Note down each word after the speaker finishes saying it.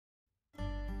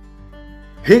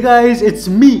Hey guys, it's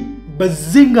me,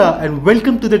 Bazinga, and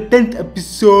welcome to the 10th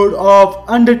episode of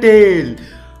Undertale.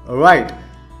 Alright,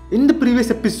 in the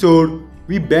previous episode,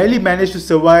 we barely managed to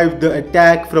survive the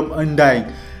attack from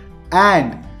Undying,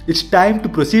 and it's time to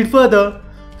proceed further.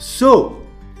 So,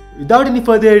 without any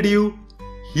further ado,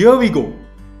 here we go.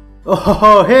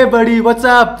 Oh, hey buddy, what's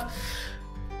up?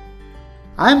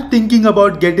 I'm thinking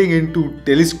about getting into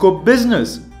telescope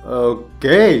business.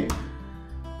 Okay.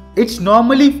 It's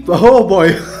normally, oh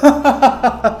boy,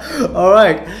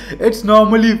 alright, it's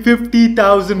normally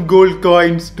 50,000 gold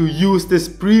coins to use this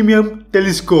premium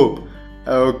telescope.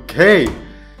 Okay,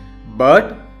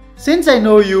 but since I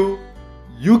know you,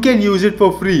 you can use it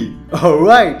for free.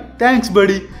 Alright, thanks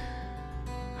buddy.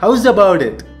 How's about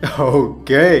it?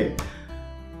 Okay.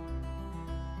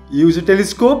 Use a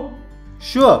telescope?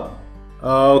 Sure.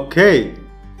 Okay.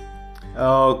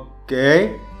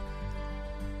 Okay.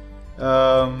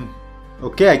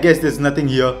 Okay, I guess there's nothing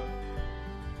here.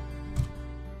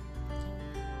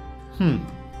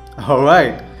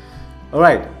 Alright.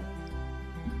 Alright.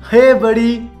 Hey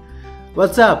buddy,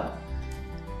 what's up?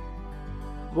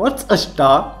 What's a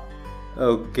star?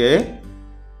 Okay.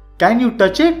 Can you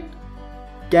touch it?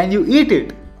 Can you eat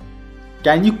it?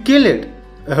 Can you kill it?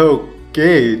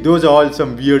 Okay, those are all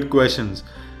some weird questions.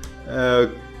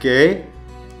 Okay.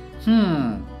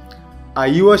 Are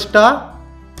you a star?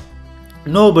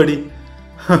 Nobody.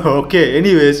 Okay,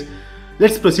 anyways,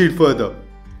 let's proceed further.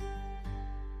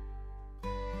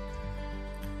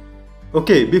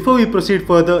 Okay, before we proceed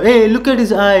further, hey, look at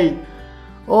his eye.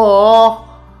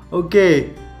 Oh,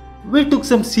 okay. We took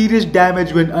some serious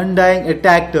damage when Undying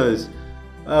attacked us.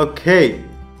 Okay.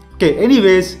 Okay,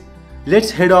 anyways, let's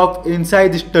head off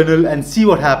inside this tunnel and see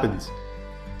what happens.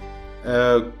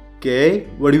 Okay,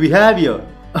 what do we have here?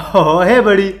 Oh, hey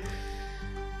buddy.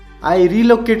 I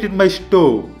relocated my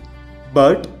store,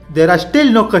 but there are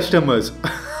still no customers.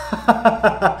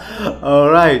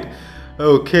 Alright,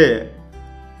 okay.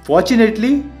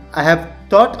 Fortunately, I have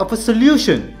thought of a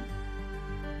solution.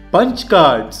 Punch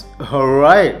cards.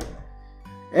 Alright.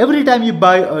 Every time you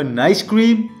buy an ice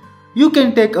cream, you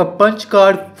can take a punch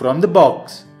card from the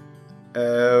box.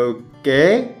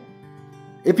 Okay.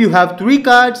 If you have 3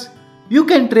 cards, you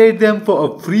can trade them for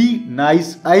a free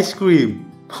nice ice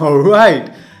cream.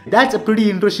 Alright. That's a pretty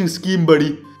interesting scheme,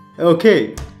 buddy.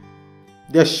 Okay.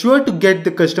 They're sure to get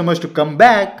the customers to come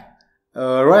back.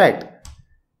 Alright.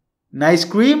 Nice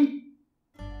cream?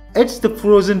 It's the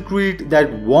frozen treat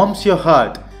that warms your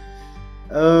heart.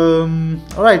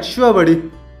 Alright, sure buddy.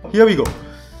 Here we go.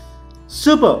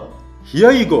 Super.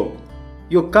 Here you go.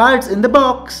 Your card's in the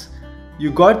box. You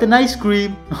got the nice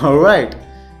cream. Alright.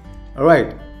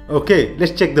 Alright. Okay,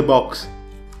 let's check the box.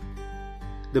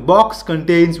 The box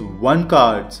contains 1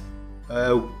 card.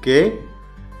 Okay.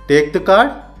 Take the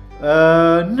card?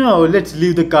 No, let's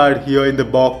leave the card here in the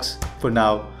box for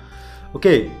now.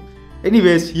 Okay.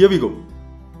 Anyways, here we go.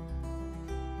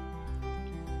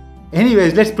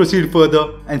 Anyways, let's proceed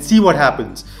further and see what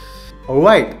happens.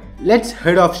 Alright, let's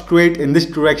head off straight in this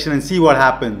direction and see what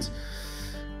happens.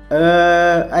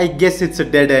 I guess it's a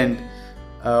dead end.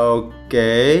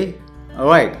 Okay.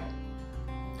 Alright.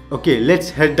 Okay, let's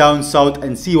head down south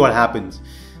and see what happens.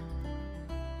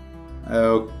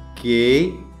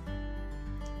 Okay.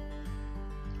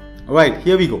 Alright,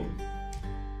 here we go.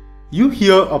 You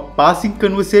hear a passing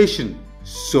conversation.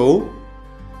 So,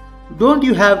 don't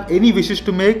you have any wishes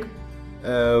to make?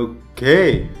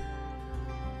 Okay.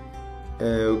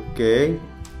 Okay.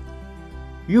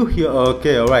 You hear...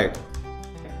 Okay, alright.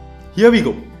 Here we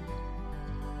go.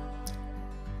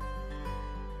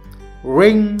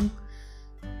 Ring.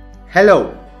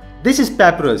 Hello, this is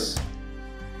Papyrus.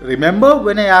 Remember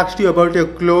when I asked you about your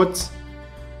clothes?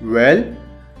 Well,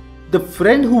 the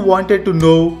friend who wanted to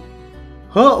know,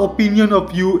 her opinion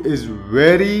of you is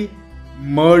very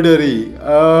murdery.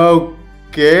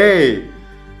 Okay.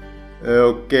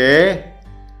 Okay.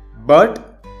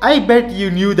 But I bet you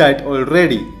knew that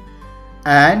already.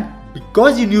 And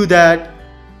because you knew that,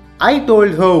 I told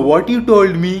her what you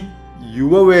told me you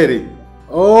were wearing.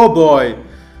 Oh boy.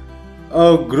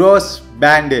 A gross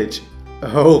bandage.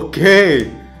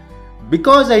 Okay.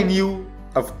 Because I knew,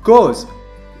 of course,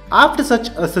 after such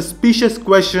a suspicious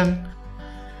question,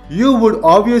 you would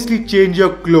obviously change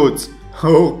your clothes.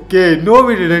 Okay, no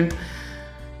we didn't.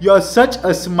 You're such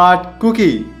a smart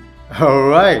cookie.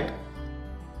 Alright.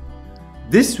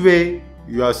 This way,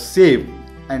 you are safe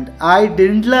and I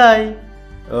didn't lie.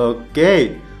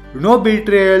 Okay. No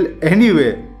betrayal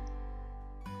anyway.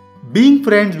 Being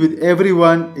friends with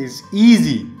everyone is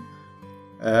easy.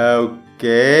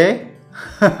 Okay.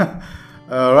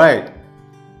 Alright.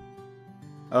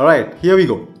 Alright, here we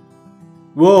go.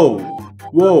 Whoa,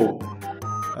 whoa.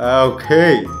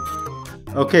 Okay.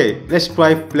 Okay, let's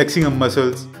try flexing our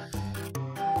muscles.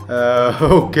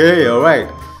 Okay, alright.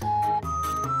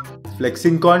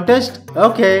 Flexing contest?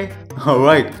 Okay.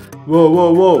 Alright. Whoa,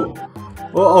 whoa, whoa.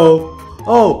 Uh-oh.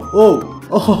 Oh, oh.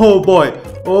 Oh boy.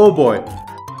 Oh boy.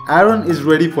 Aaron is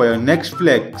ready for your next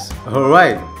flex.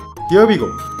 Alright. Here we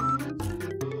go.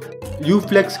 You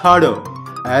flex harder.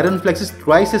 Aaron flexes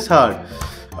twice as hard.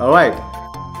 Alright.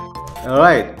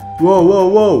 Alright. Whoa, whoa,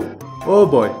 whoa. Oh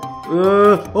boy.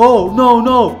 Oh no,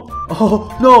 no. Oh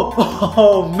no.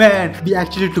 Oh man. We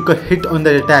actually took a hit on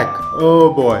that attack.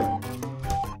 Oh boy.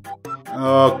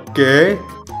 Okay.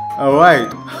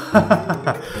 Alright.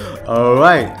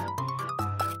 Alright.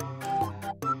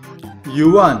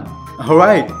 You won.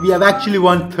 Alright. We have actually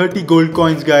won 30 gold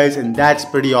coins, guys, and that's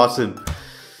pretty awesome.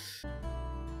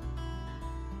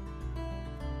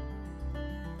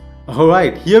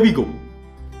 Alright, here we go.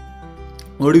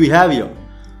 What do we have here?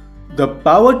 The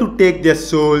power to take their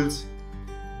souls.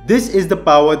 This is the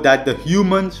power that the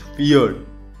humans feared.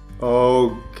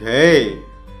 Okay.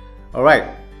 Alright.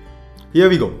 Here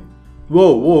we go.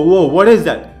 Whoa, whoa, whoa. What is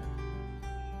that?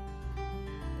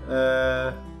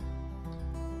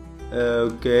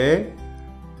 Okay.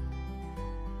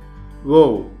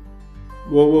 Whoa.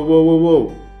 Whoa, whoa, whoa, whoa,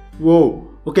 whoa. Whoa.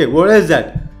 Okay, what is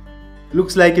that?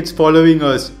 Looks like it's following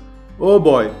us. Oh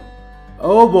boy.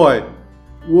 Oh boy.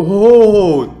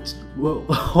 Whoa. Whoa.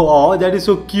 Oh, that is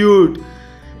so cute.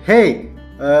 Hey,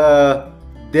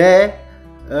 there.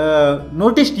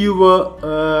 Noticed you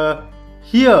were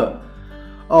here.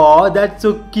 Oh, that's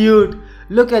so cute.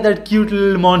 Look at that cute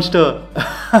little monster.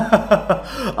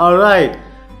 Alright.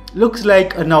 Looks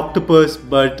like an octopus,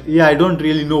 but yeah, I don't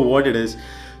really know what it is.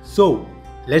 So,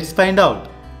 let's find out.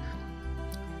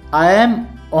 I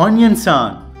am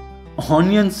Onion-san.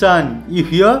 Onion-san, you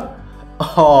here?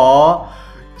 Oh,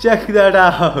 check that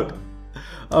out.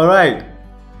 Alright.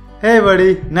 Hey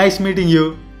buddy, nice meeting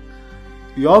you.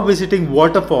 You're visiting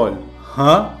waterfall,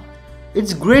 huh?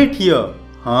 It's great here,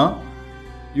 huh?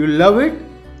 You love it,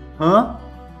 huh?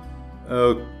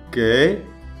 Okay.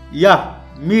 Yeah,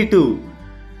 me too.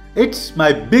 It's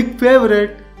my big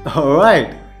favorite.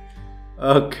 Alright.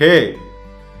 Okay.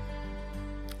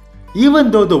 Even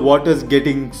though the water's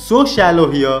getting so shallow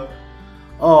here,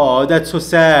 oh, that's so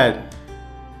sad.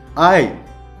 I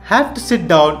have to sit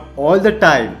down all the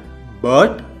time,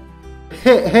 but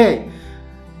hey,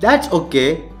 that's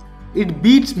okay. It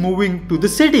beats moving to the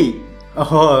city.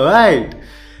 Alright.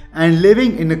 And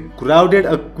living in a crowded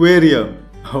aquarium.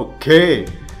 Okay.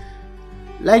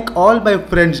 Like all my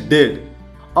friends did.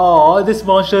 Oh, this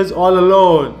monster's all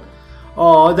alone.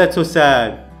 Oh, that's so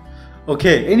sad.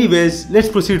 Okay, anyways, let's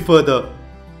proceed further.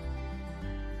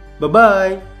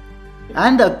 Bye-bye.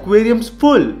 And the aquarium's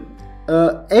full.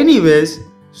 Anyways,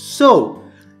 so,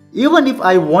 even if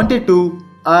I wanted to,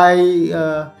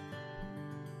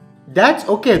 that's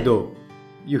okay though.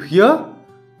 You hear?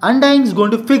 Undying's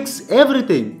going to fix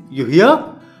everything. You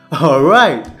hear?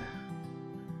 Alright.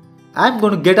 I'm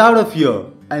going to get out of here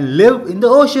and live in the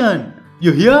ocean.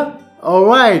 You hear?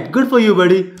 Alright, good for you,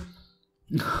 buddy.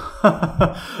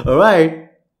 Alright.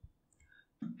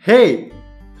 Hey,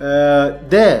 that's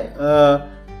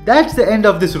the end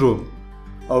of this room.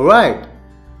 Alright.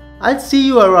 I'll see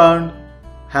you around.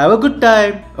 Have a good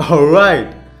time.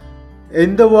 Alright.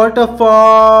 In the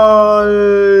waterfall.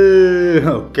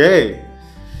 Okay.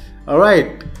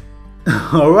 Alright.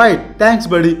 Alright. Thanks,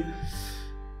 buddy.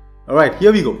 Alright,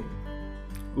 here we go.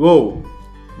 Whoa.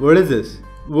 What is this?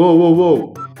 Whoa, whoa,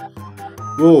 whoa.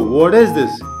 Whoa, what is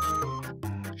this?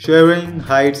 Sharon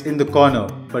hides in the corner,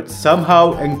 but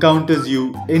somehow encounters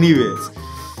you anyways.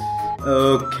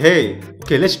 Okay.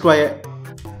 Okay, let's try it.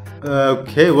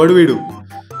 Okay, what do we do?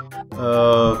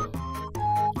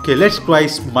 Okay, let's try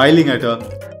smiling at her.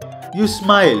 You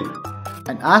smile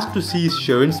and ask to see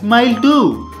Sharon smile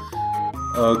too.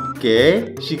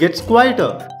 Okay, she gets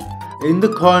quieter. In the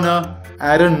corner,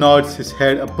 Aaron nods his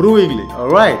head approvingly.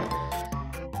 Alright.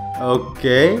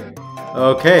 Okay.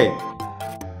 Okay.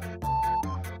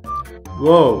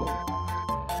 Whoa.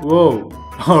 Whoa.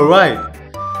 Alright.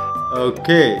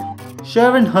 Okay.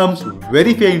 Sharon hums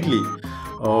very faintly.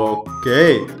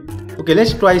 Okay. Okay,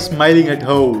 let's try smiling at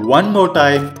her one more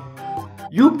time.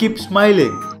 You keep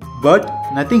smiling, but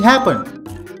nothing happened.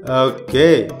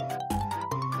 Okay.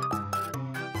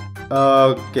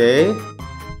 Okay.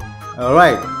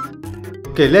 Alright.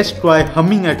 Okay, let's try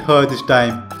humming at her this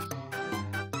time.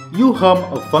 You hum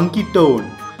a funky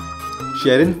tone.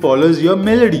 Sharon follows your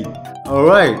melody.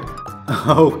 Alright.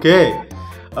 Okay.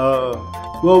 Whoa,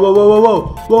 whoa, whoa, whoa,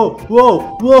 whoa, whoa,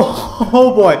 whoa, whoa.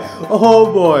 Oh boy.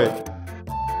 Oh boy.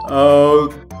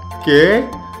 Okay,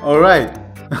 alright.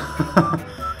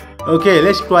 Okay,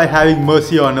 let's try having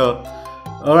mercy on her.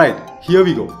 Alright, here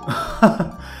we go.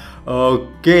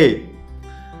 Okay.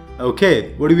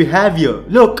 Okay, what do we have here?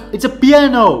 Look, it's a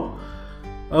piano.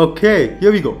 Okay,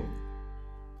 here we go.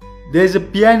 There's a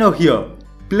piano here.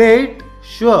 Play it?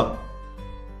 Sure.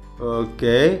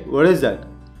 Okay, what is that?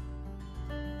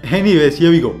 Anyways,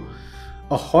 here we go.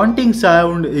 A haunting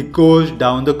sound echoes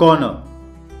down the corner.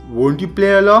 Won't you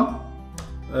play along?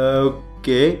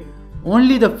 Okay,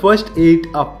 only the first 8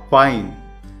 are fine.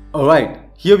 Alright,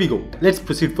 here we go. Let's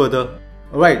proceed further.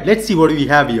 Alright, let's see what we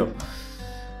have here.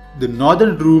 The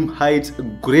northern room hides a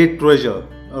great treasure.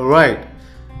 Alright,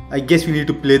 I guess we need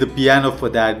to play the piano for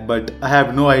that, but I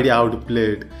have no idea how to play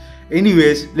it.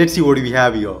 Anyways, let's see what we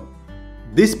have here.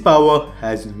 This power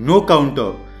has no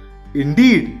counter.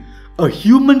 Indeed, a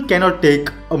human cannot take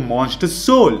a monster's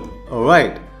soul.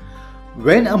 Alright,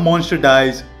 when a monster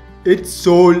dies, its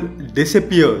soul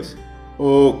disappears.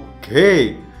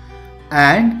 Okay,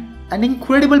 and an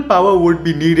incredible power would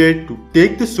be needed to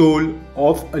take the soul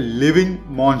of a living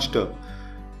monster.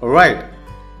 Alright,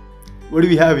 what do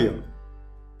we have here?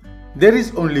 There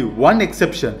is only one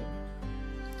exception.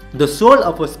 The soul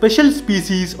of a special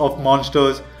species of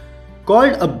monsters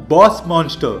called a boss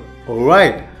monster.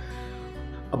 Alright,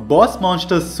 a boss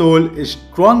monster's soul is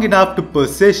strong enough to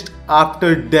persist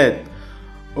after death.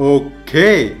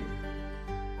 Okay,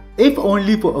 if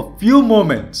only for a few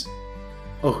moments,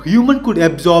 a human could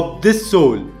absorb this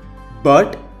soul,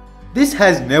 but this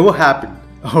has never happened.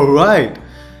 Alright,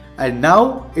 and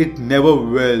now it never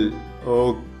will.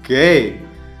 Okay,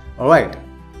 alright.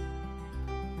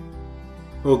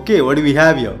 Okay, what do we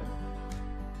have here?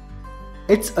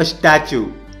 It's a statue.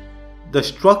 The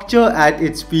structure at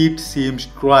its feet seems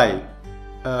dry.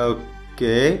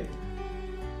 Okay.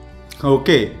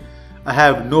 Okay, I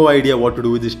have no idea what to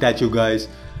do with this statue, guys.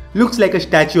 Looks like a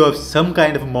statue of some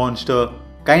kind of a monster,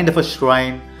 kind of a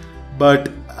shrine, but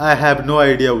I have no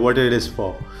idea what it is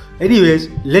for. Anyways,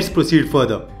 let's proceed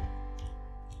further.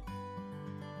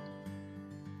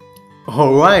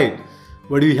 Alright,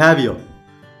 what do we have here?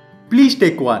 Please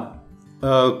take one.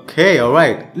 Okay,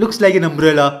 alright. Looks like an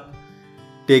umbrella.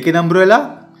 Take an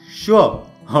umbrella? Sure.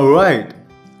 Alright.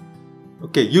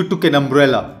 Okay, you took an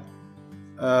umbrella.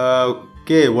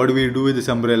 Okay, what do we do with this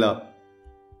umbrella?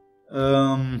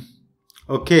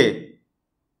 Okay.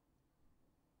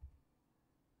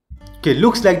 Okay,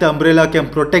 looks like the umbrella can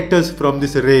protect us from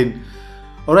this rain.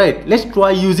 Alright, let's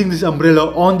try using this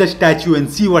umbrella on the statue and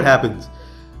see what happens.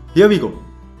 Here we go.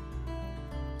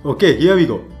 Okay, here we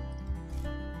go.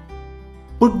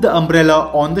 Put the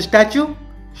umbrella on the statue?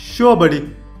 Sure,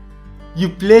 buddy. You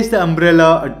place the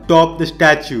umbrella atop the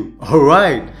statue.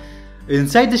 Alright.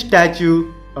 Inside the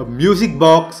statue, a music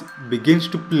box begins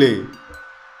to play.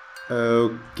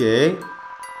 Okay.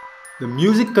 The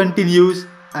music continues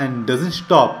and doesn't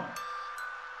stop.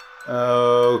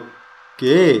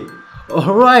 Okay.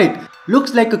 Alright.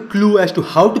 Looks like a clue as to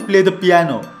how to play the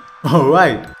piano.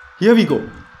 Alright. Here we go.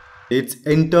 It's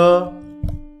enter,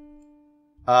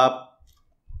 up,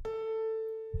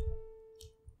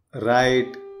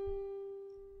 right,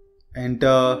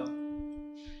 enter.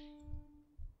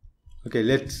 Okay,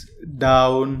 let's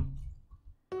down,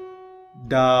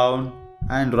 down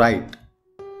and right.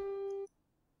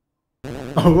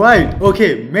 Alright,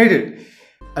 okay, made it.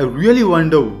 I really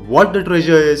wonder what the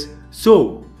treasure is.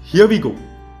 So, here we go.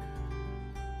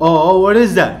 Oh, what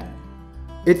is that?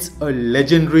 It's a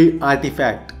legendary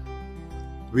artifact.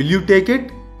 Will you take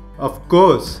it? Of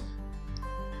course.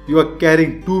 You are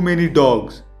carrying too many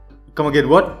dogs. Come again,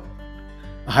 what?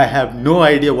 I have no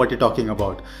idea what you're talking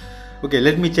about. Okay,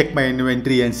 let me check my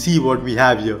inventory and see what we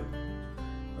have here.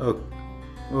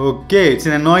 Okay, it's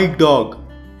an annoying dog.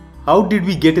 How did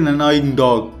we get an annoying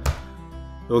dog?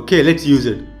 Okay, let's use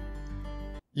it.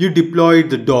 You deployed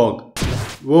the dog.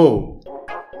 Whoa.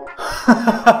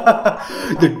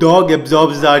 The dog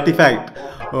absorbs the artifact.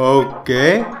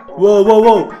 Okay. Whoa, whoa,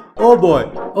 whoa. Oh boy.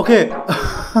 Okay.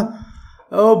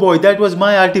 Oh boy, that was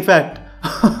my artifact.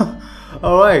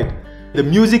 Alright. The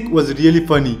music was really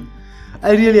funny.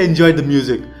 I really enjoyed the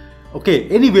music. Okay,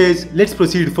 anyways, let's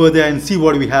proceed further and see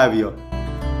what we have here.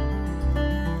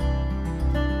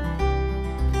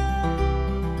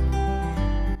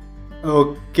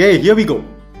 Okay, here we go.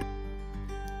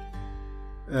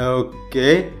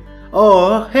 Okay.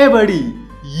 Oh, hey buddy.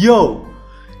 Yo,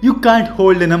 you can't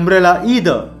hold an umbrella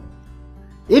either.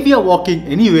 If you're walking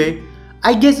anyway,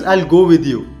 I guess I'll go with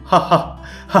you.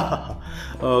 Haha.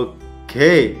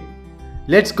 Okay.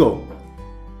 Let's go.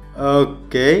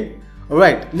 Okay.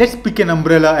 Alright, let's pick an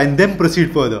umbrella and then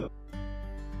proceed further.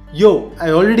 Yo,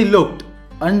 I already looked.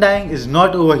 Undying is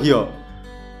not over here.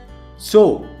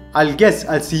 So, I'll guess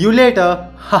I'll see you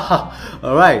later. Haha,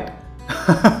 alright.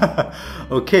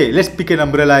 Okay, let's pick an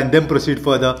umbrella and then proceed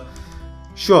further.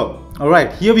 Sure,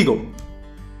 alright, here we go.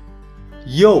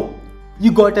 Yo,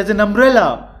 you got us an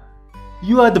umbrella.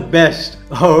 You are the best.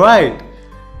 Alright,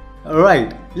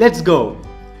 let's go.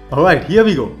 Alright, here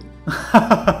we go.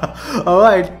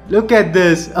 Alright, look at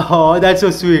this. Oh, that's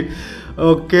so sweet.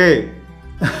 Okay.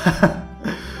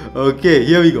 Okay,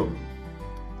 here we go.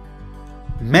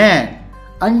 Man,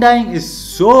 Undying is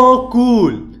so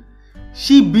cool.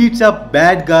 She beats up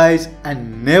bad guys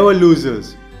and never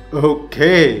loses.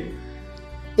 Okay.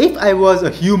 If I was a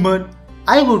human,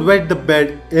 I would wet the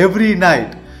bed every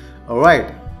night.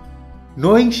 Alright.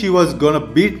 Knowing she was gonna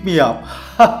beat me up.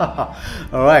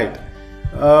 Alright.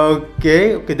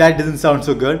 Okay, that doesn't sound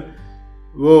so good.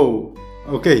 Whoa.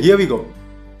 Okay, here we go.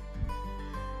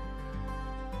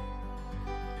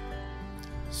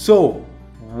 So,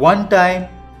 one time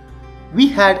we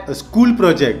had a school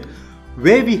project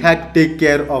where we had to take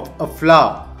care of a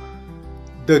flower.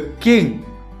 The king,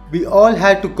 we all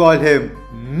had to call him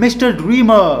Mr.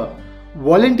 Dreamer,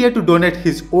 volunteered to donate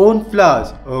his own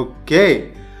flowers.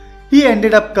 Okay. He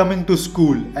ended up coming to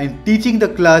school and teaching the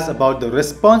class about the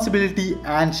responsibility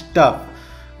and stuff.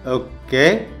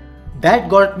 Okay. That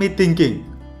got me thinking,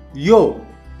 yo,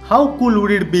 how cool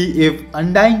would it be if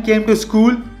Undying came to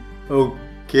school?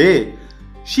 Okay.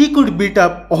 She could beat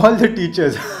up all the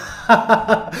teachers.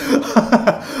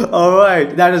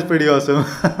 Alright, that was pretty awesome.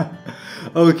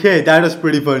 Okay, that was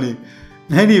pretty funny.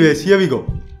 Anyways, here we go.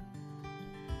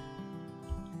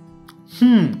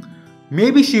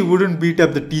 Maybe she wouldn't beat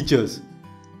up the teachers.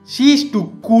 She's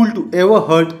too cool to ever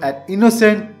hurt an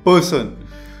innocent person.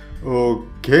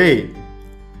 Okay.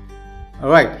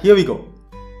 Alright, here we go.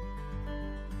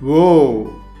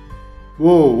 Whoa,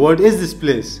 what is this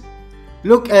place?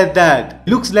 Look at that.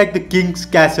 Looks like the king's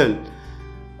castle.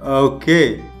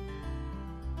 Okay.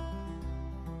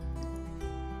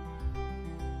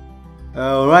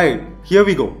 Alright, here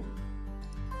we go.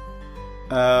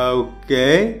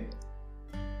 Okay.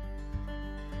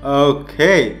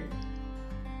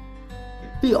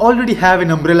 We already have an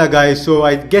umbrella, guys, so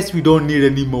I guess we don't need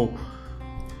any more.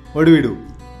 What do we do?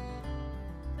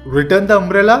 Return the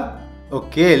umbrella?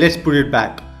 Okay, let's put it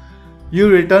back. You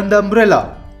return the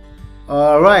umbrella.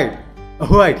 Alright,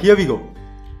 here we go.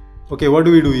 Okay, what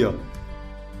do we do here?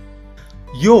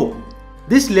 Yo,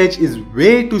 this ledge is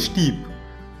way too steep.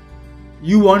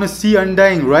 You want to see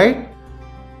Undying, right?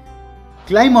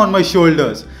 Climb on my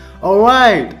shoulders.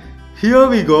 Alright, here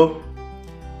we go.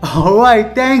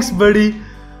 Alright, thanks buddy.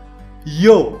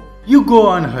 Yo, you go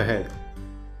on ahead.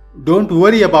 Don't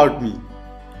worry about me.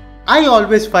 I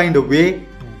always find a way to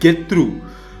get through.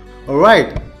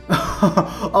 Alright.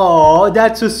 Oh,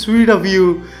 that's so sweet of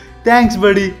you. Thanks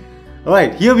buddy.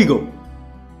 Alright, here we go.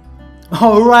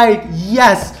 Alright,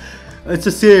 yes. It's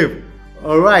a save.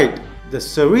 Alright. The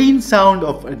serene sound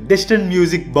of a distant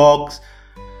music box.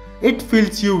 It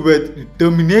fills you with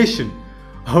determination.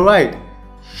 Alright.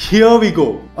 Here we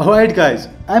go. Alright guys,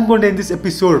 I'm going to end this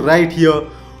episode right here.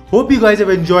 Hope you guys have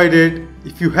enjoyed it.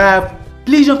 If you have,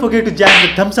 please don't forget to jam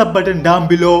the thumbs up button down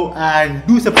below and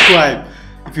do subscribe.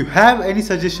 If you have any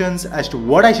suggestions as to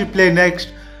what I should play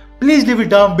next, please leave it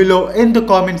down below in the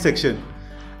comment section.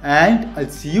 And I'll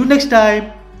see you next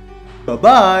time. Bye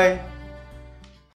bye.